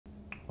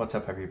What's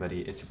up,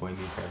 everybody? It's your boy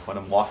Me here. When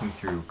I'm walking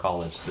through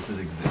college, this is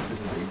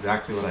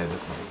exactly what I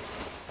look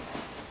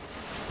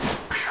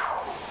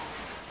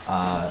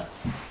like.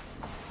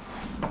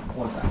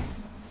 One sec.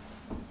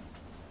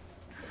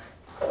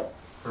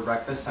 For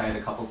breakfast, I had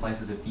a couple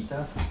slices of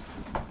pizza.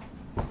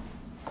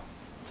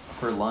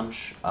 For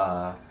lunch,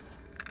 I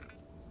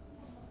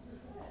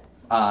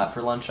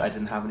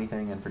didn't have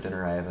anything, and for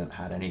dinner, I haven't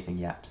had anything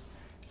yet.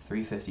 It's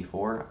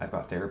 3:54. I've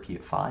got therapy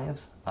at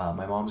 5.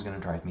 My mom's gonna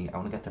drive me. I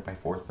want to get there by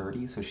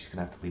 4:30, so she's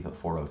gonna have to leave at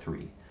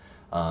 4:03.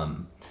 I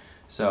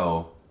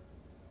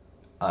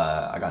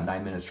got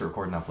 9 minutes to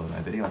record and upload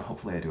my video, and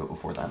hopefully I do it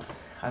before then.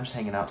 I'm just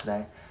hanging out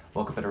today.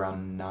 Woke up at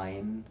around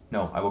 9.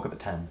 No, I woke up at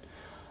 10.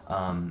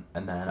 And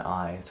then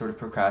I sort of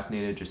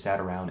procrastinated, just sat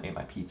around, ate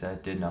my pizza,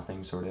 did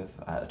nothing, sort of.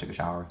 Took a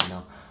shower, you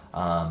know.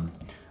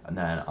 And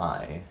then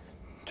I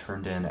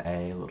turned in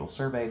a little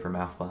survey for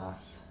math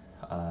class.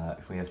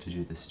 If we have to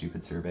do this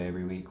stupid survey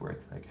every week where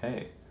it's like,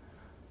 hey,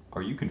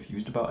 are you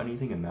confused about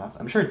anything in math?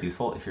 I'm sure it's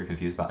useful if you're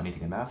confused about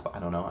anything in math, but I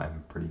don't know,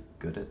 I'm pretty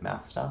good at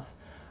math stuff.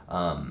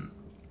 And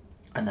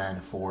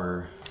then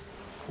for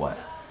what?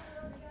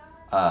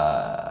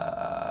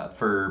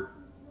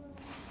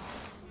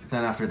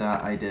 Then after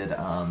that, I did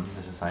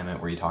this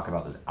assignment where you talk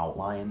about this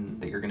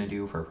outline that you're gonna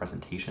do for a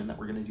presentation that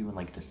we're gonna do in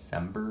like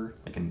December,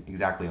 like in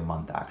exactly a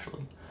month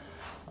actually.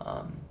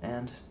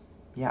 And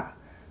yeah,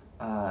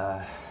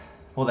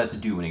 well, that's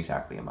due in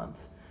exactly a month.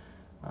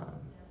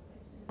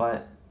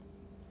 But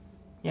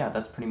yeah,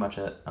 that's pretty much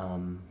it.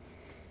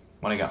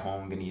 When I got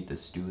home, I'm gonna eat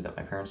this stew that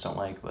my parents don't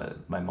like,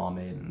 but my mom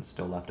made and it's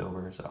still left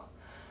over, so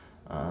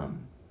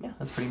yeah,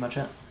 that's pretty much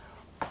it.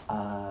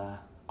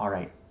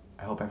 Alright,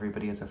 I hope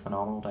everybody has a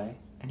phenomenal day,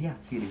 and yeah,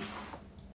 see you dude.